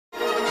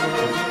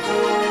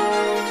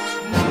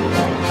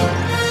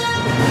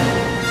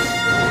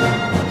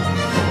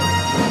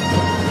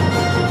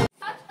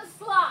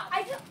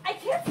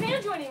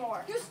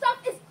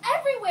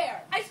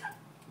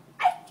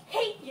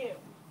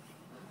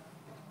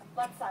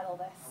Let's settle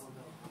this.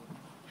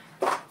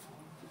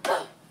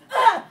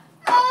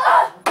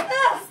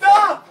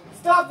 Stop!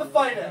 Stop the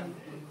fighting!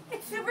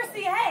 It's Super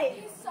CA!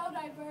 He's so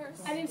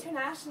diverse. And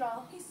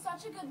international. He's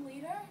such a good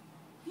leader.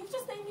 You've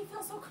just made me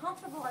feel so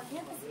comfortable on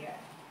campus here.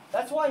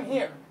 That's why I'm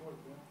here.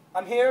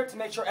 I'm here to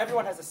make sure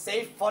everyone has a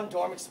safe, fun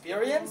dorm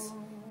experience,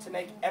 to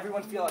make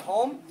everyone feel at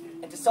home,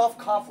 and to solve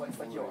conflicts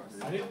like yours.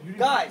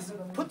 Guys,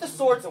 put the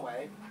swords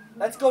away.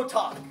 Let's go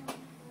talk.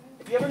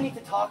 If you ever need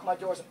to talk, my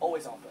door's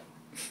always open.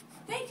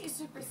 Thank you,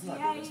 Super CA.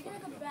 You're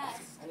the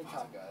best.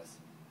 Anytime, guys.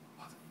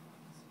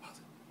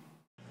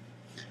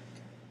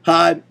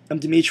 Hi, I'm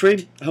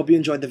Demetrios. I hope you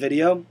enjoyed the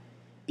video.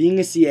 Being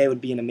a CA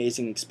would be an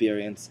amazing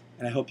experience,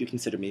 and I hope you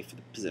consider me for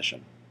the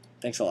position.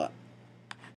 Thanks a lot.